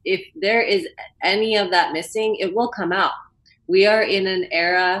 Because if there is any of that missing, it will come out. We are in an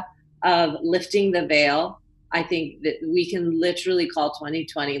era of lifting the veil. I think that we can literally call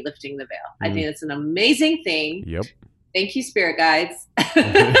 2020 lifting the veil. I think it's an amazing thing. Yep. Thank you, spirit guides.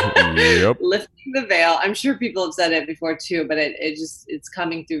 Yep. Lifting the veil. I'm sure people have said it before too, but it's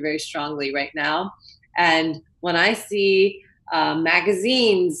coming through very strongly right now. And when I see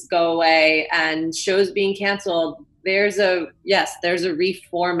magazines go away and shows being canceled, there's a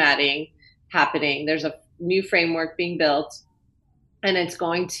reformatting happening. There's a new framework being built, and it's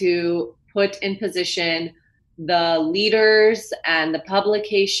going to put in position the leaders and the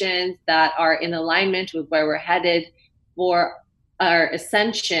publications that are in alignment with where we're headed for our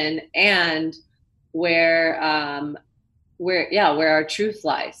ascension, and where our truth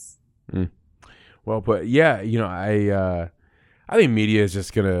lies. Well, but yeah, you know, I think media is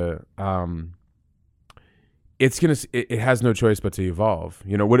just gonna it has no choice but to evolve.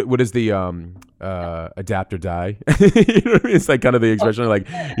 You know, what is the adapt or die? You know what I mean? It's like kind of the expression, like,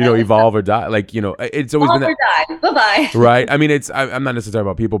 you know, evolve or die. Like, you know, it's always been that. Evolve or die. Bye-bye. Right. I mean, I'm not necessarily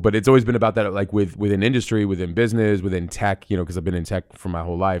about people, but it's always been about that, like within industry, within business, within tech, you know, because I've been in tech for my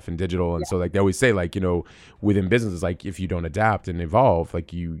whole life and digital. And so like they always say, like, you know, within business, it's like if you don't adapt and evolve,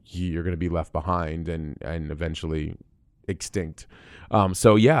 like you're going to be left behind and eventually extinct.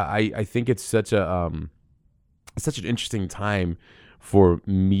 So yeah, I think it's such an interesting time for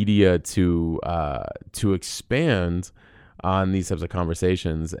media to expand on these types of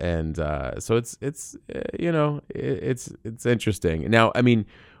conversations, and so it's it's interesting. Now, I mean,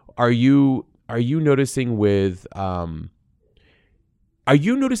 are you noticing are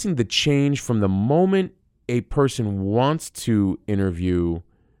you noticing the change from the moment a person wants to interview,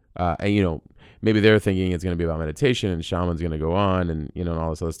 and maybe they're thinking it's going to be about meditation and shaman's going to go on and and all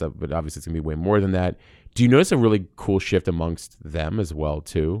this other stuff, but obviously it's going to be way more than that. Do you notice a really cool shift amongst them as well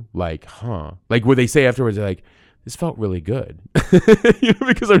too? Like, like where they say afterwards, they're like, this felt really good,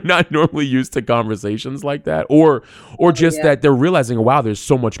 because they're not normally used to conversations like that, or just that they're realizing, wow, there's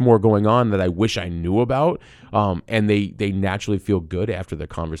so much more going on that I wish I knew about, and they naturally feel good after their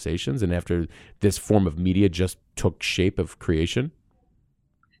conversations and after this form of media just took shape of creation.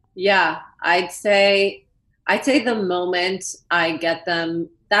 Yeah, I'd say the moment I get them,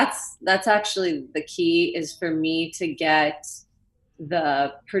 that's actually the key, is for me to get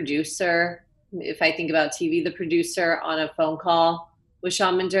the producer, if I think about TV, the producer on a phone call with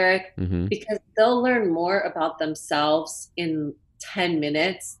Shaman Durek, because they'll learn more about themselves in 10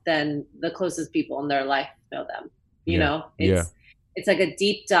 minutes than the closest people in their life know them. It's like a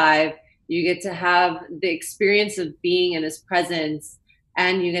deep dive. You get to have the experience of being in his presence,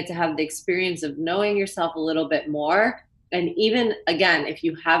 and you get to have the experience of knowing yourself a little bit more. And even, again, if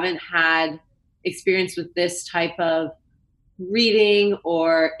you haven't had experience with this type of reading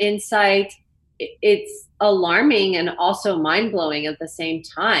or insight, it's alarming and also mind-blowing at the same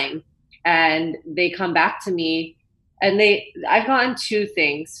time. And they come back to me, and I've gotten two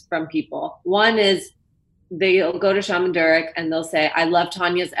things from people. One is they'll go to Shaman Durek and they'll say, I love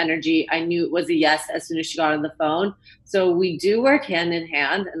Tanya's energy. I knew it was a yes as soon as she got on the phone. So we do work hand in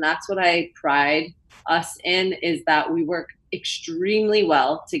hand. And that's what I pride us in, is that we work extremely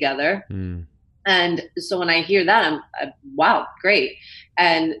well together. And so when I hear that, I'm wow, great.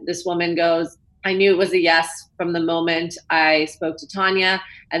 And this woman goes, I knew it was a yes from the moment I spoke to Tanya.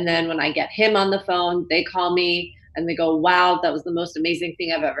 And then when I get him on the phone, they call me and they go, wow, that was the most amazing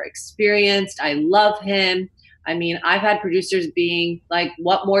thing I've ever experienced. I love him. I mean, I've had producers being like,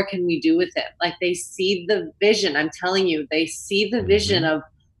 what more can we do with him? Like, they see the vision. I'm telling you, they see the vision of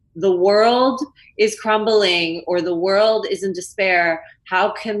the world is crumbling, or the world is in despair.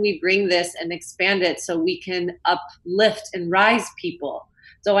 How can we bring this and expand it so we can uplift and rise people?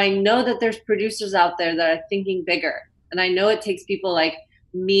 So I know that there's producers out there that are thinking bigger. And I know it takes people like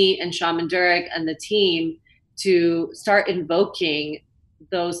me and Shaman Durek and the team to start invoking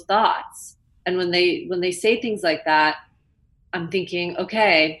those thoughts. And when they say things like that, I'm thinking,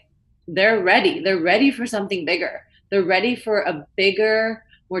 okay, they're ready. They're ready for something bigger. They're ready for a bigger,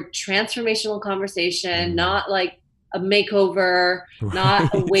 more transformational conversation, not like a makeover,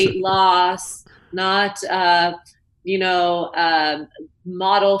 not a weight loss, not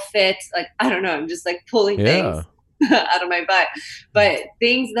model fit. Like, I don't know, I'm just like pulling things out of my butt, but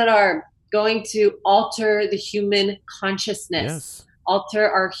things that are going to alter the human consciousness, alter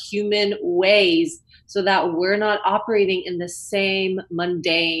our human ways, so that we're not operating in the same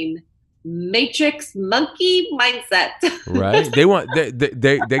mundane matrix monkey mindset. Right? They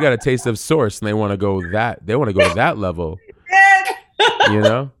got a taste of source, and they want to go to that level. Yes.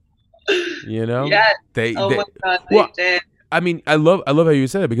 My God, they did. I mean, I love how you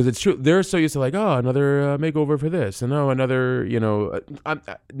said it, because it's true. They're so used to like, oh, another makeover for this, and another,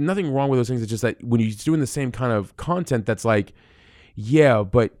 nothing wrong with those things. It's just that when you're doing the same kind of content, that's like, yeah,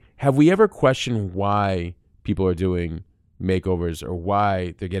 but have we ever questioned why people are doing makeovers, or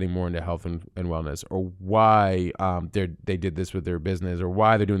why they're getting more into health and wellness, or why they did this with their business, or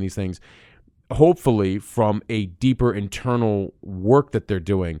why they're doing these things? Hopefully from a deeper internal work that they're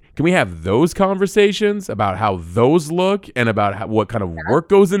doing. Can we have those conversations about how those look, and about what kind of work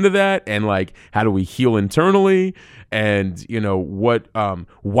goes into that, and like, how do we heal internally, and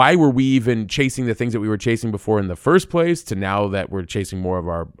why were we even chasing the things that we were chasing before in the first place, to now that we're chasing more of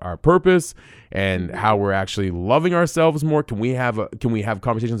our purpose, and how we're actually loving ourselves more? Can we have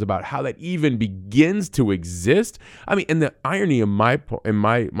conversations about how that even begins to exist? I mean, and the irony of my whole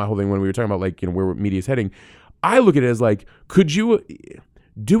thing, when we were talking about like, where media is heading, I look at it as like,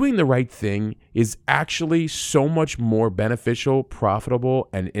 doing the right thing is actually so much more beneficial, profitable,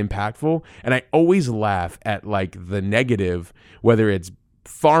 and impactful. And I always laugh at like the negative, whether it's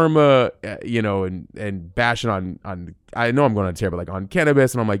pharma, and bashing on I know I'm going on a tear, but like on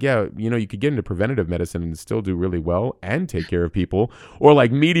cannabis, and I'm like, yeah, you could get into preventative medicine and still do really well and take care of people, or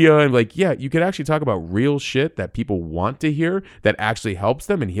like media, and like, yeah, you could actually talk about real shit that people want to hear that actually helps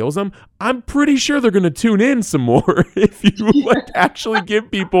them and heals them. I'm pretty sure they're going to tune in some more if you like actually give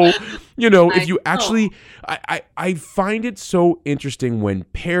people, if you actually, I find it so interesting when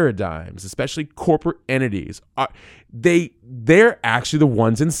paradigms, especially corporate entities, they're actually the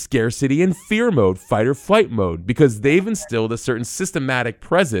ones in scarcity and fear mode, fight or flight mode, because they've instilled a certain systematic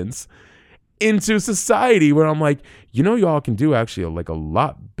presence into society where I'm like, y'all can do actually like a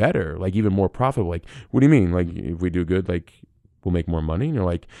lot better, like even more profitable. Like, what do you mean? Like, if we do good, like we'll make more money? And you're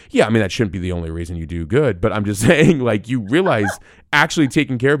like, yeah, I mean, that shouldn't be the only reason you do good, but I'm just saying, like, you realize actually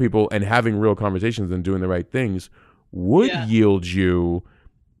taking care of people and having real conversations and doing the right things would yield you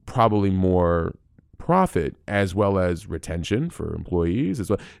probably more profit as well as retention for employees as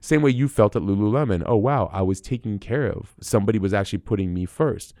well. Same way you felt at Lululemon. Oh, wow, I was taken care of. Somebody was actually putting me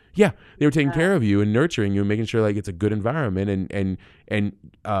first. Yeah, they were taking care of you and nurturing you and making sure like it's a good environment and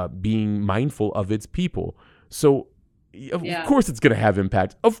being mindful of its people. So of course it's going to have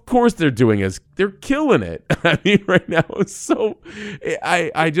impact. Of course they're killing it. I mean, right now. So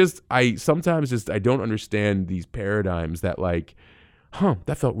I sometimes just, I don't understand these paradigms that like,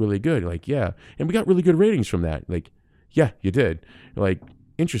 that felt really good. Like, yeah. And we got really good ratings from that. Like, yeah, you did. Like,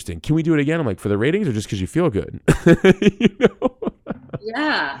 interesting. Can we do it again? I'm like, for the ratings or just because you feel good?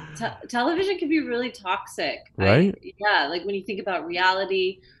 Yeah. Television can be really toxic. Right? Like when you think about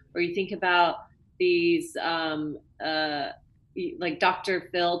reality or you think about these like Dr.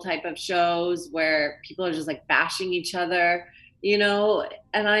 Phil type of shows where people are just like bashing each other,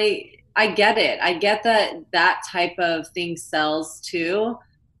 and I get it. I get that type of thing sells too,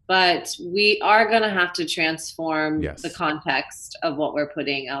 but we are going to have to transform the context of what we're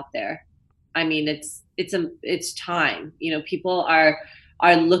putting out there. I mean, it's time. People are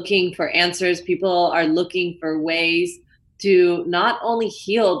looking for answers. People are looking for ways to not only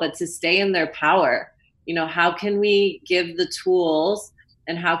heal but to stay in their power. How can we give the tools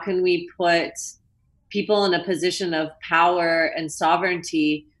and how can we put people in a position of power and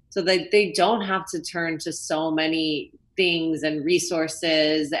sovereignty so that they don't have to turn to so many things and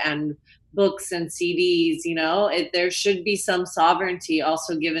resources and books and CDs, there should be some sovereignty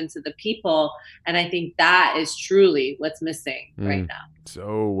also given to the people. And I think that is truly what's missing right now.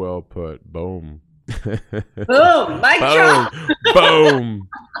 So well put. Boom. Boom. Mic drop. Boom.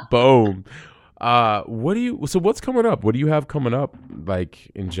 Boom. So what's coming up? What do you have coming up, like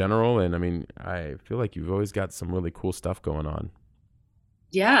in general? And I mean, I feel like you've always got some really cool stuff going on.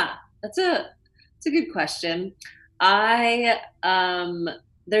 Yeah, that's a good question. There's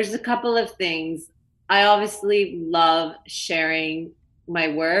a couple of things. I obviously love sharing my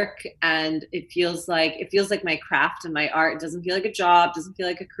work, and it feels like my craft and my art. It doesn't feel like a job, doesn't feel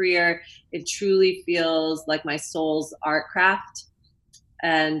like a career. It truly feels like my soul's art craft.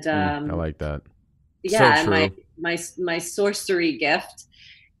 And I like that. Yeah, so and my sorcery gift.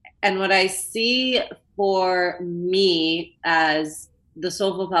 And what I see for me as the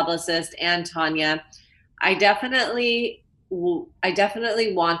Soulful Publicist and Tanya, I definitely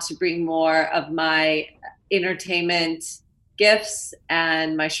want to bring more of my entertainment gifts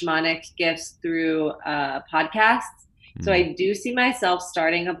and my shamanic gifts through podcasts. So I do see myself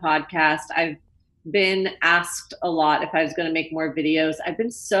starting a podcast. I've been asked a lot if I was going to make more videos. I've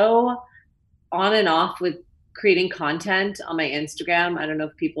been so on and off with creating content on my Instagram. I don't know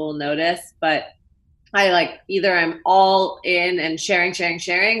if people will notice, but I either I'm all in and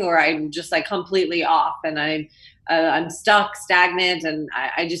sharing, or I'm just like completely off and I'm stuck, stagnant, and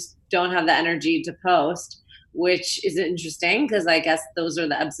I just don't have the energy to post, which is interesting because I guess those are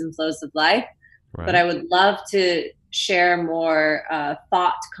the ebbs and flows of life. Right. But I would love to share more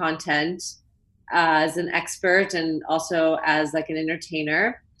thought content as an expert and also as like an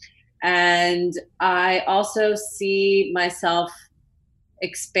entertainer. And I also see myself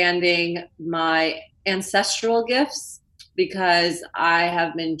expanding my ancestral gifts because I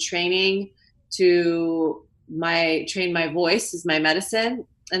have been training train my voice as my medicine.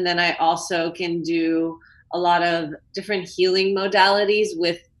 And then I also can do a lot of different healing modalities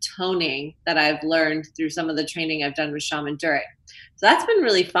with toning that I've learned through some of the training I've done with Shaman Durek. So that's been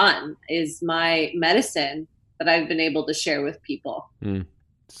really fun, is my medicine that I've been able to share with people.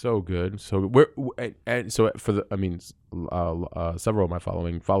 So good. So several of my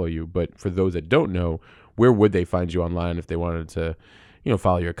following follow you, but for those that don't know, where would they find you online if they wanted to,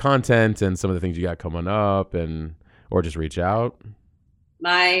 follow your content and some of the things you got coming up or just reach out?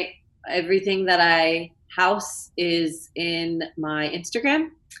 Everything that I house is in my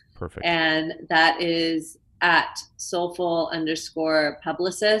Instagram. Perfect. And that is at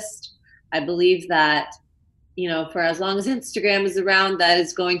soulful_publicist. I believe that, for as long as Instagram is around, that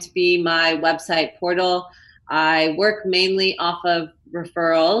is going to be my website portal. I work mainly off of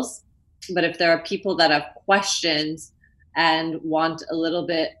referrals, but if there are people that have questions and want a little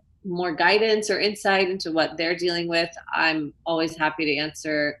bit more guidance or insight into what they're dealing with, I'm always happy to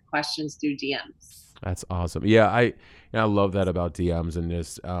answer questions through DMs. That's awesome. Yeah, I love that about DMs and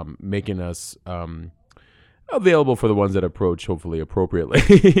just making us available for the ones that approach hopefully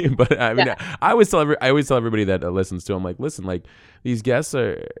appropriately. But I mean, yeah. I always tell everybody that listens to them, like, listen, like, these guests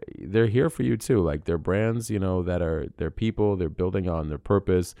they're here for you too. Like, they're brands, they're people, they're building on their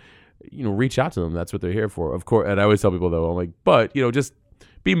purpose. Reach out to them. That's what they're here for. Of course. And I always tell people though, I'm like, but just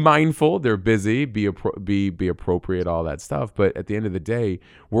be mindful. They're busy. Be appropriate. All that stuff. But at the end of the day,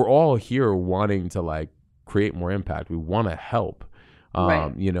 we're all here wanting to, like, create more impact. We want to help.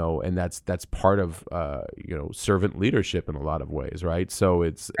 Right. And that's part of servant leadership in a lot of ways, right?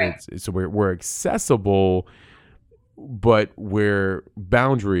 So so we're accessible, but we're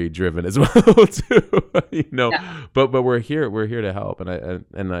boundary driven as well too. Yeah. But we're here to help, and I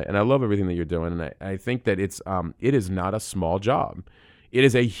love everything that you're doing, and I think that it is not a small job. It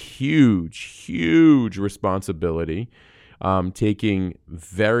is a huge responsibility, taking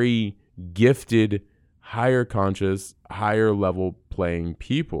very gifted, higher conscious, higher level playing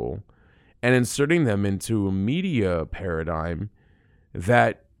people and inserting them into a media paradigm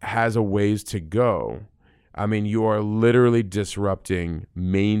that has a ways to go. I mean, you are literally disrupting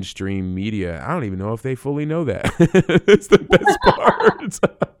mainstream media. I don't even know if they fully know that. It's the best part.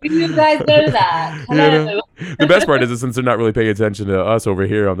 You guys know that. The best part is since they're not really paying attention to us over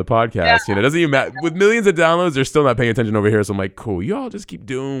here on the podcast, it doesn't even matter. With millions of downloads, they're still not paying attention over here. So I'm like, cool, y'all just keep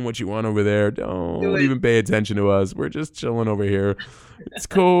doing what you want over there. Don't even pay attention to us. We're just chilling over here. It's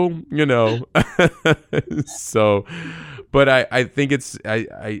cool, So, but I think it's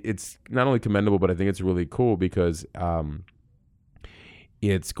not only commendable, but I think it's really cool because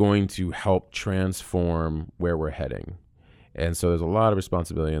it's going to help transform where we're heading. And so there's a lot of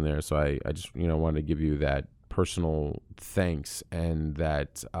responsibility in there. So I just, wanted to give you that personal thanks and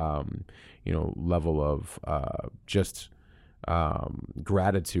that, level of just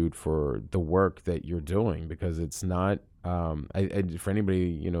gratitude for the work that you're doing, because it's not, for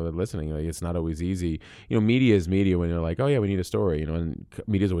anybody, listening, like, it's not always easy. Media is media when you're like, oh yeah, we need a story, and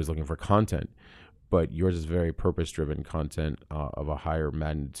media is always looking for content, but yours is very purpose-driven content of a higher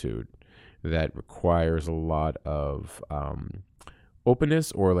magnitude that requires a lot of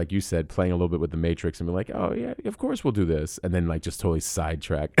openness, or, like you said, playing a little bit with the matrix and be like, oh yeah, of course we'll do this, and then, like, just totally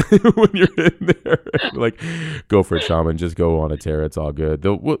sidetrack when you're in there. Like, go for it, shaman, just go on a tear, it's all good.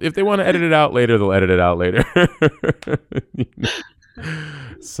 If they want to edit it out later, they'll edit it out later.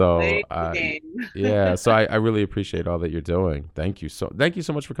 So yeah, so I really appreciate all that you're doing. Thank you so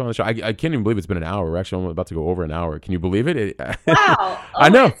much for coming on the show. I can't even believe it's been an hour. We're actually about to go over an hour. Can you believe it? Wow. I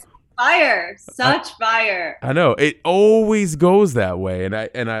know. Fire, such fire. I know it always goes that way, and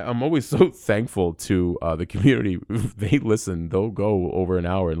I'm always so thankful to the community. They listen; they'll go over an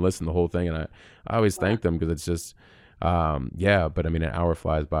hour and listen the whole thing, and I always thank them, because it's just, But I mean, an hour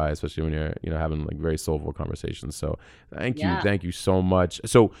flies by, especially when you're having, like, very soulful conversations. So thank you so much.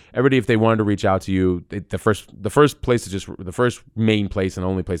 So everybody, if they wanted to reach out to you, the first place the first main place and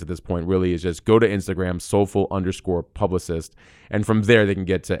only place at this point really is just go to Instagram, soulful_publicist, and from there they can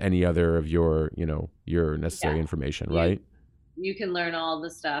get to any other of your necessary information, right? You can learn all the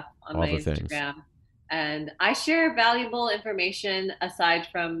stuff on my Instagram. Things. And I share valuable information aside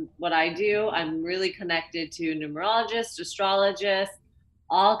from what I do. I'm really connected to numerologists, astrologists,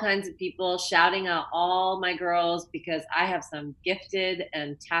 all kinds of people, shouting out all my girls, because I have some gifted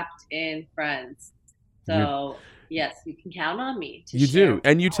and tapped in friends. So yes, you can count on me to share. You do.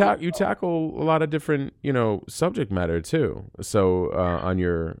 And you tackle a lot of different, subject matter too. So on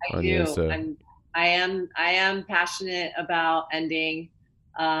your I am passionate about ending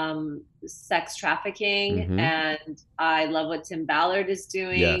sex trafficking, and I love what Tim Ballard is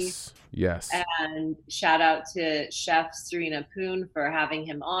doing. Yes. And shout out to Chef Serena Poon for having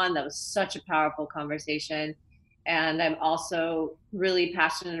him on. That was such a powerful conversation. And I'm also really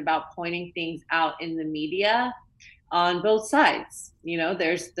passionate about pointing things out in the media on both sides.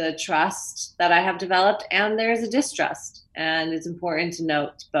 There's the trust that I have developed, and there's a distrust, and it's important to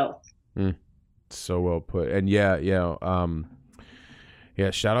note both. So well put. And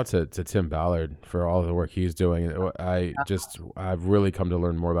shout out to Tim Ballard for all the work he's doing. I've really come to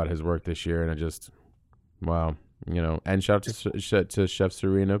learn more about his work this year, and wow, and shout out to Chef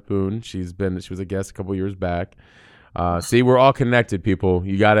Serena Poon. She was a guest a couple years back. See, we're all connected, people.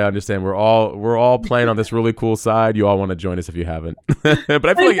 You got to understand, we're all playing on this really cool side. You all want to join us if you haven't. But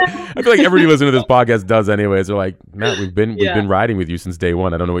I feel like everybody listening to this podcast does anyways. They're like, Matt, we've been riding with you since day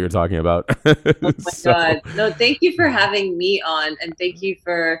one. I don't know what you're talking about. Oh my God. No, thank you for having me on, and thank you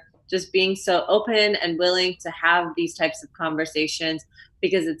for just being so open and willing to have these types of conversations,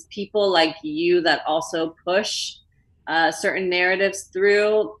 because it's people like you that also push certain narratives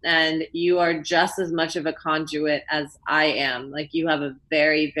through, and you are just as much of a conduit as I am. Like, you have a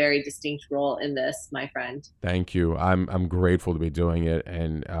very, very distinct role in this, my friend. Thank you. I'm grateful to be doing it,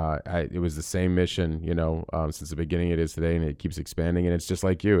 and it was the same mission, since the beginning it is today, and it keeps expanding. And it's just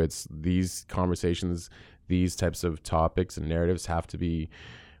like you. It's these conversations, these types of topics and narratives have to be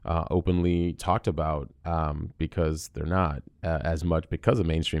openly talked about, because they're not as much because of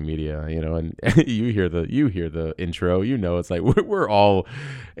mainstream media, and you hear the intro, it's like we're all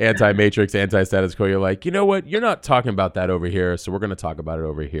anti-matrix, anti-status quo. You're like, you know what, you're not talking about that over here, so we're going to talk about it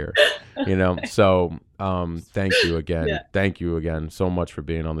over here. So thank you again. Yeah. Thank you again so much for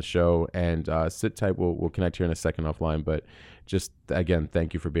being on the show, and sit tight. We'll connect here in a second offline, but just again,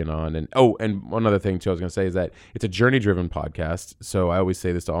 thank you for being on. And one other thing too, I was going to say is that it's a journey-driven podcast. So I always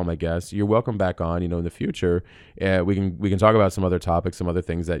say this to all my guests: you're welcome back on. In the future, we can talk about some other topics, some other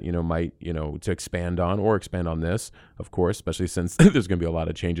things that might to expand on this, of course, especially since there's going to be a lot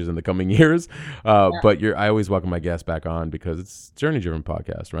of changes in the coming years. But I always welcome my guests back on because it's a journey-driven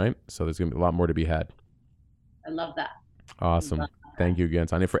podcast, right? So there's going to be a lot more to be had. I love that. Awesome. Thank you again,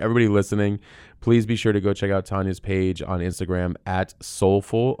 Tanya. For everybody listening, please be sure to go check out Tanya's page on Instagram at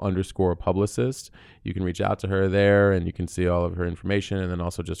soulful_publicist. You can reach out to her there, and you can see all of her information, and then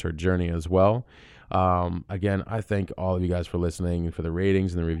also just her journey as well. Again, I thank all of you guys for listening and for the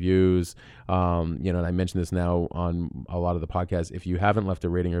ratings and the reviews. And I mentioned this now on a lot of the podcasts. If you haven't left a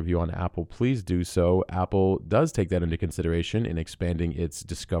rating or review on Apple, please do so. Apple does take that into consideration in expanding its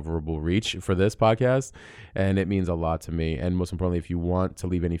discoverable reach for this podcast, and it means a lot to me. And most importantly, if you want to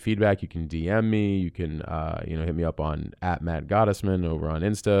leave any feedback, you can DM me. You can, hit me up on @Matt Gottesman over on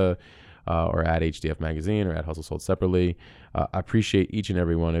Insta. Or at HDF Magazine or at Hustle Sold Separately. I appreciate each and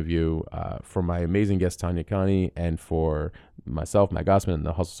every one of you. For my amazing guest, Tanya Kani, and for myself, Matt Gottesman, and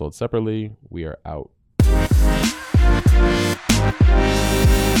the Hustle Sold Separately, we are out.